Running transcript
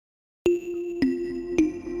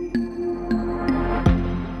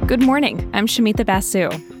Good morning. I'm Shamita Basu.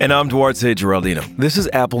 And I'm Duarte Geraldino. This is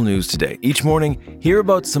Apple News Today. Each morning, hear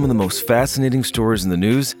about some of the most fascinating stories in the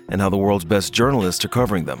news and how the world's best journalists are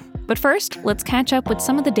covering them. But first, let's catch up with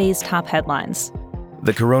some of the day's top headlines.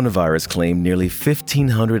 The coronavirus claimed nearly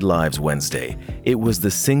 1,500 lives Wednesday. It was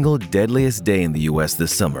the single deadliest day in the U.S.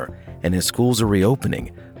 this summer, and as schools are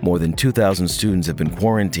reopening, more than 2,000 students have been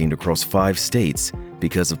quarantined across 5 states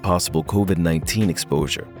because of possible COVID-19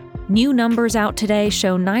 exposure. New numbers out today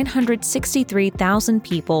show 963,000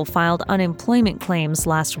 people filed unemployment claims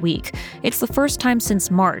last week. It's the first time since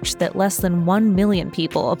March that less than 1 million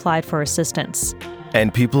people applied for assistance.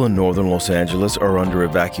 And people in northern Los Angeles are under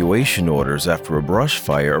evacuation orders after a brush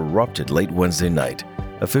fire erupted late Wednesday night.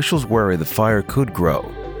 Officials worry the fire could grow.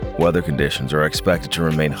 Weather conditions are expected to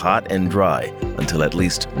remain hot and dry until at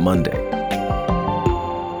least Monday.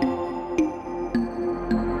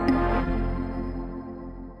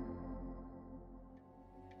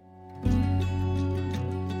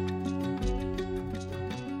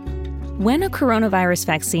 When a coronavirus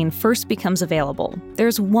vaccine first becomes available,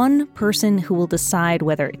 there's one person who will decide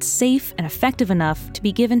whether it's safe and effective enough to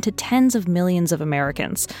be given to tens of millions of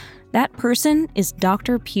Americans. That person is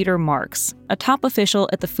Dr. Peter Marks, a top official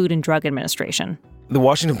at the Food and Drug Administration. The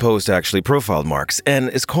Washington Post actually profiled Marks and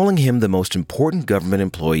is calling him the most important government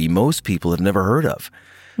employee most people have never heard of.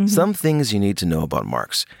 Some things you need to know about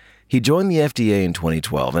Marks. He joined the FDA in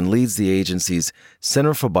 2012 and leads the agency's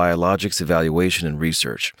Center for Biologics Evaluation and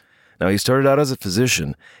Research. Now, he started out as a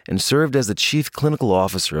physician and served as the chief clinical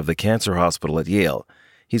officer of the cancer hospital at Yale.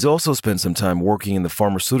 He's also spent some time working in the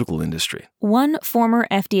pharmaceutical industry. One former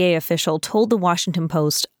FDA official told the Washington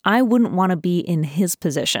Post, "I wouldn't want to be in his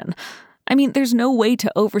position." I mean, there's no way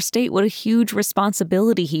to overstate what a huge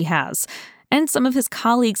responsibility he has. And some of his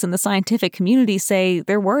colleagues in the scientific community say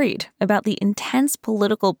they're worried about the intense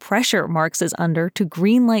political pressure Marks is under to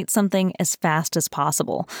greenlight something as fast as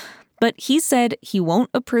possible. But he said he won't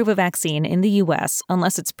approve a vaccine in the U.S.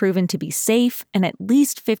 unless it's proven to be safe and at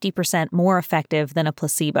least 50% more effective than a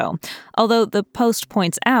placebo. Although the Post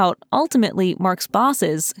points out, ultimately, Mark's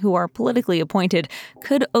bosses, who are politically appointed,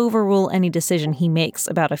 could overrule any decision he makes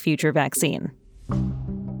about a future vaccine.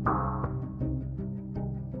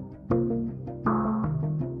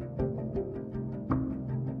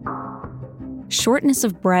 Shortness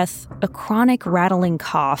of breath, a chronic rattling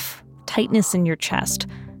cough, tightness in your chest.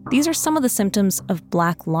 These are some of the symptoms of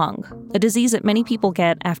black lung, a disease that many people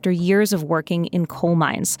get after years of working in coal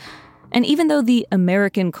mines. And even though the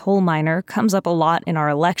American coal miner comes up a lot in our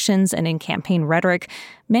elections and in campaign rhetoric,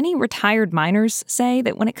 many retired miners say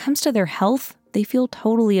that when it comes to their health, they feel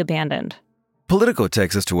totally abandoned. Politico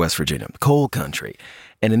takes us to West Virginia, coal country.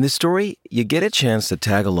 And in this story, you get a chance to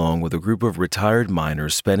tag along with a group of retired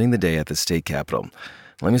miners spending the day at the state capitol.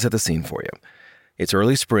 Let me set the scene for you. It's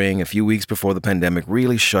early spring, a few weeks before the pandemic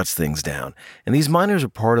really shuts things down, and these miners are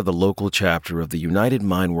part of the local chapter of the United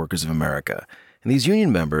Mine Workers of America. And these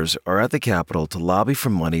union members are at the Capitol to lobby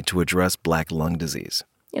for money to address black lung disease.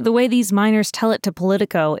 The way these miners tell it to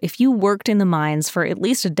Politico, if you worked in the mines for at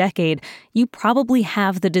least a decade, you probably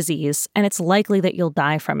have the disease, and it's likely that you'll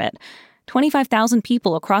die from it. 25,000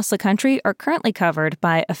 people across the country are currently covered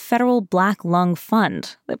by a federal black lung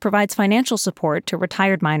fund that provides financial support to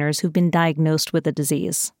retired miners who've been diagnosed with the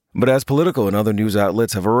disease. But as Politico and other news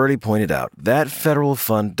outlets have already pointed out, that federal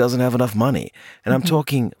fund doesn't have enough money. And I'm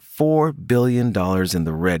talking $4 billion in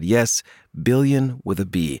the red. Yes, billion with a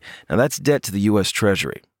B. Now that's debt to the U.S.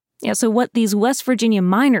 Treasury. Yeah, so what these West Virginia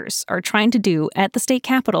miners are trying to do at the state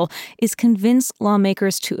capitol is convince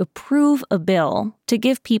lawmakers to approve a bill to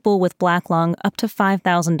give people with black lung up to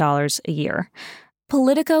 $5,000 a year.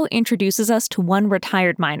 Politico introduces us to one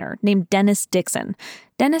retired miner named Dennis Dixon.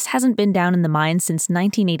 Dennis hasn't been down in the mine since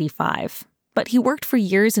 1985, but he worked for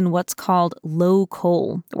years in what's called low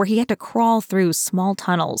coal, where he had to crawl through small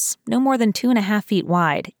tunnels, no more than 2.5 feet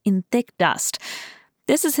wide, in thick dust.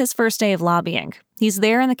 This is his first day of lobbying. He's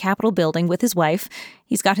there in the Capitol building with his wife.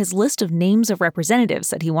 He's got his list of names of representatives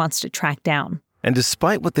that he wants to track down. And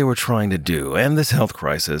despite what they were trying to do and this health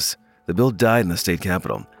crisis, the bill died in the state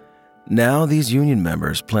capitol. Now these union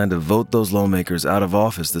members plan to vote those lawmakers out of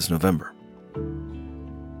office this November.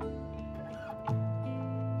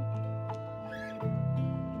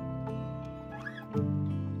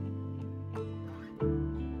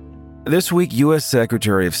 This week, U.S.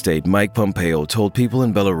 Secretary of State Mike Pompeo told people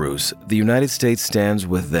in Belarus the United States stands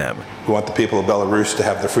with them. We want the people of Belarus to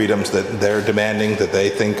have the freedoms that they're demanding, that they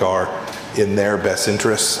think are in their best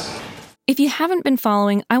interests. If you haven't been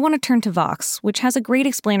following, I want to turn to Vox, which has a great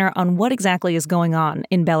explainer on what exactly is going on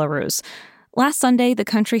in Belarus. Last Sunday, the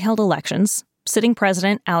country held elections. Sitting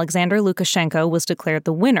president Alexander Lukashenko was declared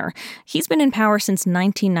the winner. He's been in power since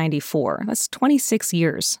 1994. That's 26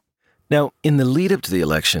 years. Now, in the lead up to the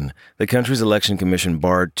election, the country's election commission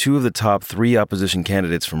barred 2 of the top 3 opposition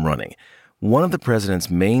candidates from running. One of the president's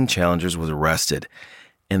main challengers was arrested.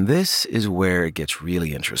 And this is where it gets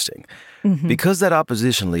really interesting. Because that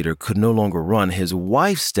opposition leader could no longer run, his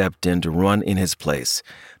wife stepped in to run in his place.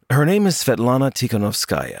 Her name is Svetlana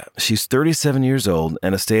Tikhanovskaya. She's 37 years old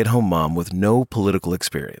and a stay-at-home mom with no political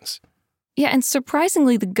experience. Yeah, and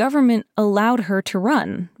surprisingly, the government allowed her to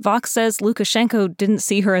run. Vox says Lukashenko didn't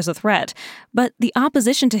see her as a threat, but the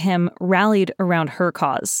opposition to him rallied around her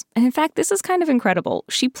cause. And in fact, this is kind of incredible.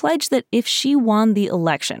 She pledged that if she won the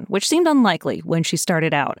election, which seemed unlikely when she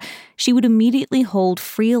started out, she would immediately hold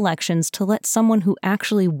free elections to let someone who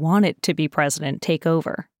actually wanted to be president take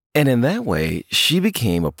over. And in that way, she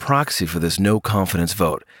became a proxy for this no-confidence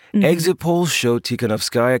vote. Exit polls showed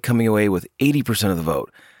Tikhanovskaya coming away with 80% of the vote.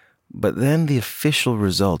 But then the official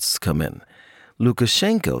results come in.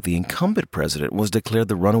 Lukashenko, the incumbent president, was declared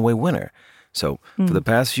the runaway winner. So for the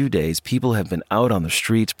past few days, people have been out on the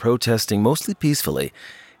streets protesting mostly peacefully.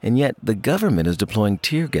 And yet the government is deploying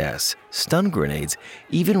tear gas, stun grenades,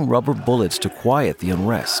 even rubber bullets to quiet the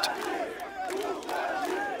unrest.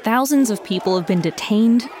 Thousands of people have been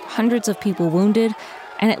detained, hundreds of people wounded,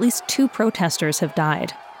 and at least 2 protesters have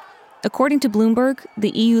died. According to Bloomberg, the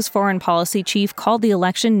EU's foreign policy chief called the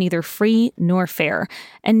election neither free nor fair.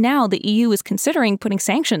 And now the EU is considering putting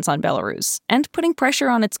sanctions on Belarus and putting pressure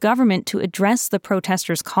on its government to address the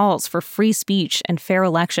protesters' calls for free speech and fair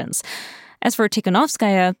elections. As for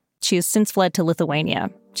Tikhanovskaya, she has since fled to Lithuania.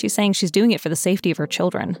 She's saying she's doing it for the safety of her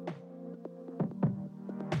children.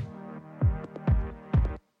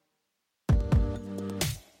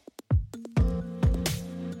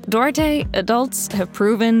 Duarte, adults have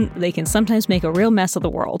proven they can sometimes make a real mess of the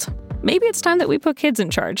world. Maybe it's time that we put kids in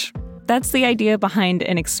charge. That's the idea behind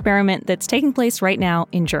an experiment that's taking place right now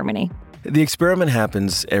in Germany. The experiment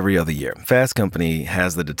happens every other year. Fast Company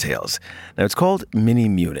has the details. Now, it's called Mini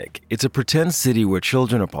Munich. It's a pretend city where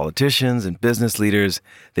children are politicians and business leaders.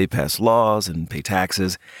 They pass laws and pay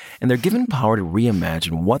taxes, and they're given power to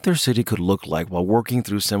reimagine what their city could look like while working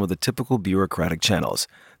through some of the typical bureaucratic channels.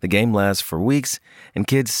 The game lasts for weeks, and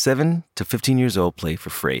kids 7 to 15 years old play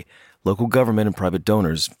for free. Local government and private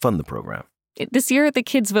donors fund the program. This year, the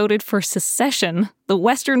kids voted for secession. The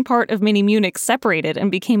western part of Mini Munich separated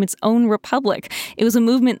and became its own republic. It was a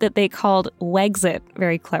movement that they called Wexit,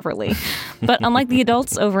 very cleverly. But unlike the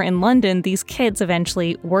adults over in London, these kids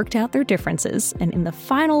eventually worked out their differences, and in the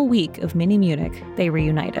final week of Mini Munich, they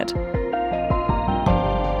reunited.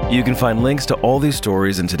 You can find links to all these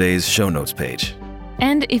stories in today's show notes page.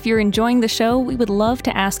 And if you're enjoying the show, we would love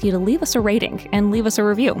to ask you to leave us a rating and leave us a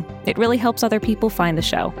review. It really helps other people find the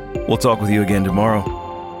show. We'll talk with you again tomorrow.